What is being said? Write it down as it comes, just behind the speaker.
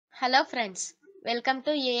Hello friends, welcome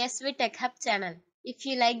to ASV TECHHUB channel. If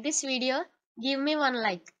you like this video, give me one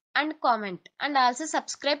like and comment and also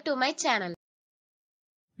subscribe to my channel.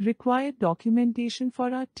 Required documentation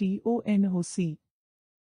for RTO NOC.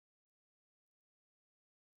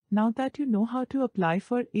 Now that you know how to apply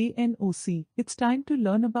for a NOC, it's time to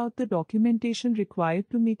learn about the documentation required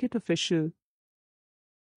to make it official.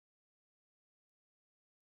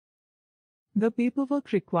 The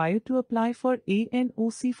paperwork required to apply for a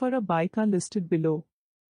NOC for a bike are listed below.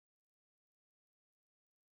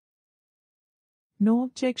 No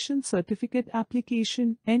objection certificate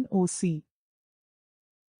application NOC.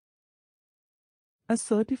 A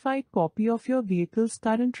certified copy of your vehicle's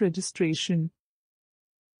current registration.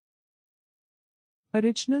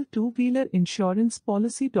 Original two-wheeler insurance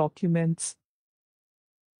policy documents.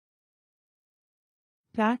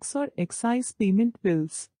 Tax or excise payment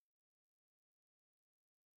bills.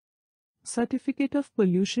 Certificate of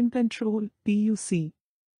Pollution Control (PUC).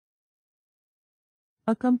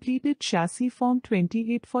 A completed chassis form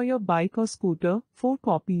 28 for your bike or scooter, 4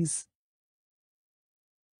 copies.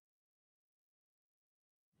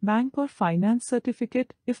 Bank or finance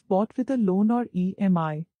certificate if bought with a loan or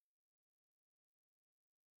EMI.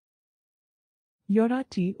 Your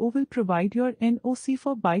RTO will provide your NOC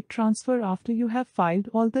for bike transfer after you have filed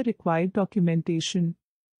all the required documentation.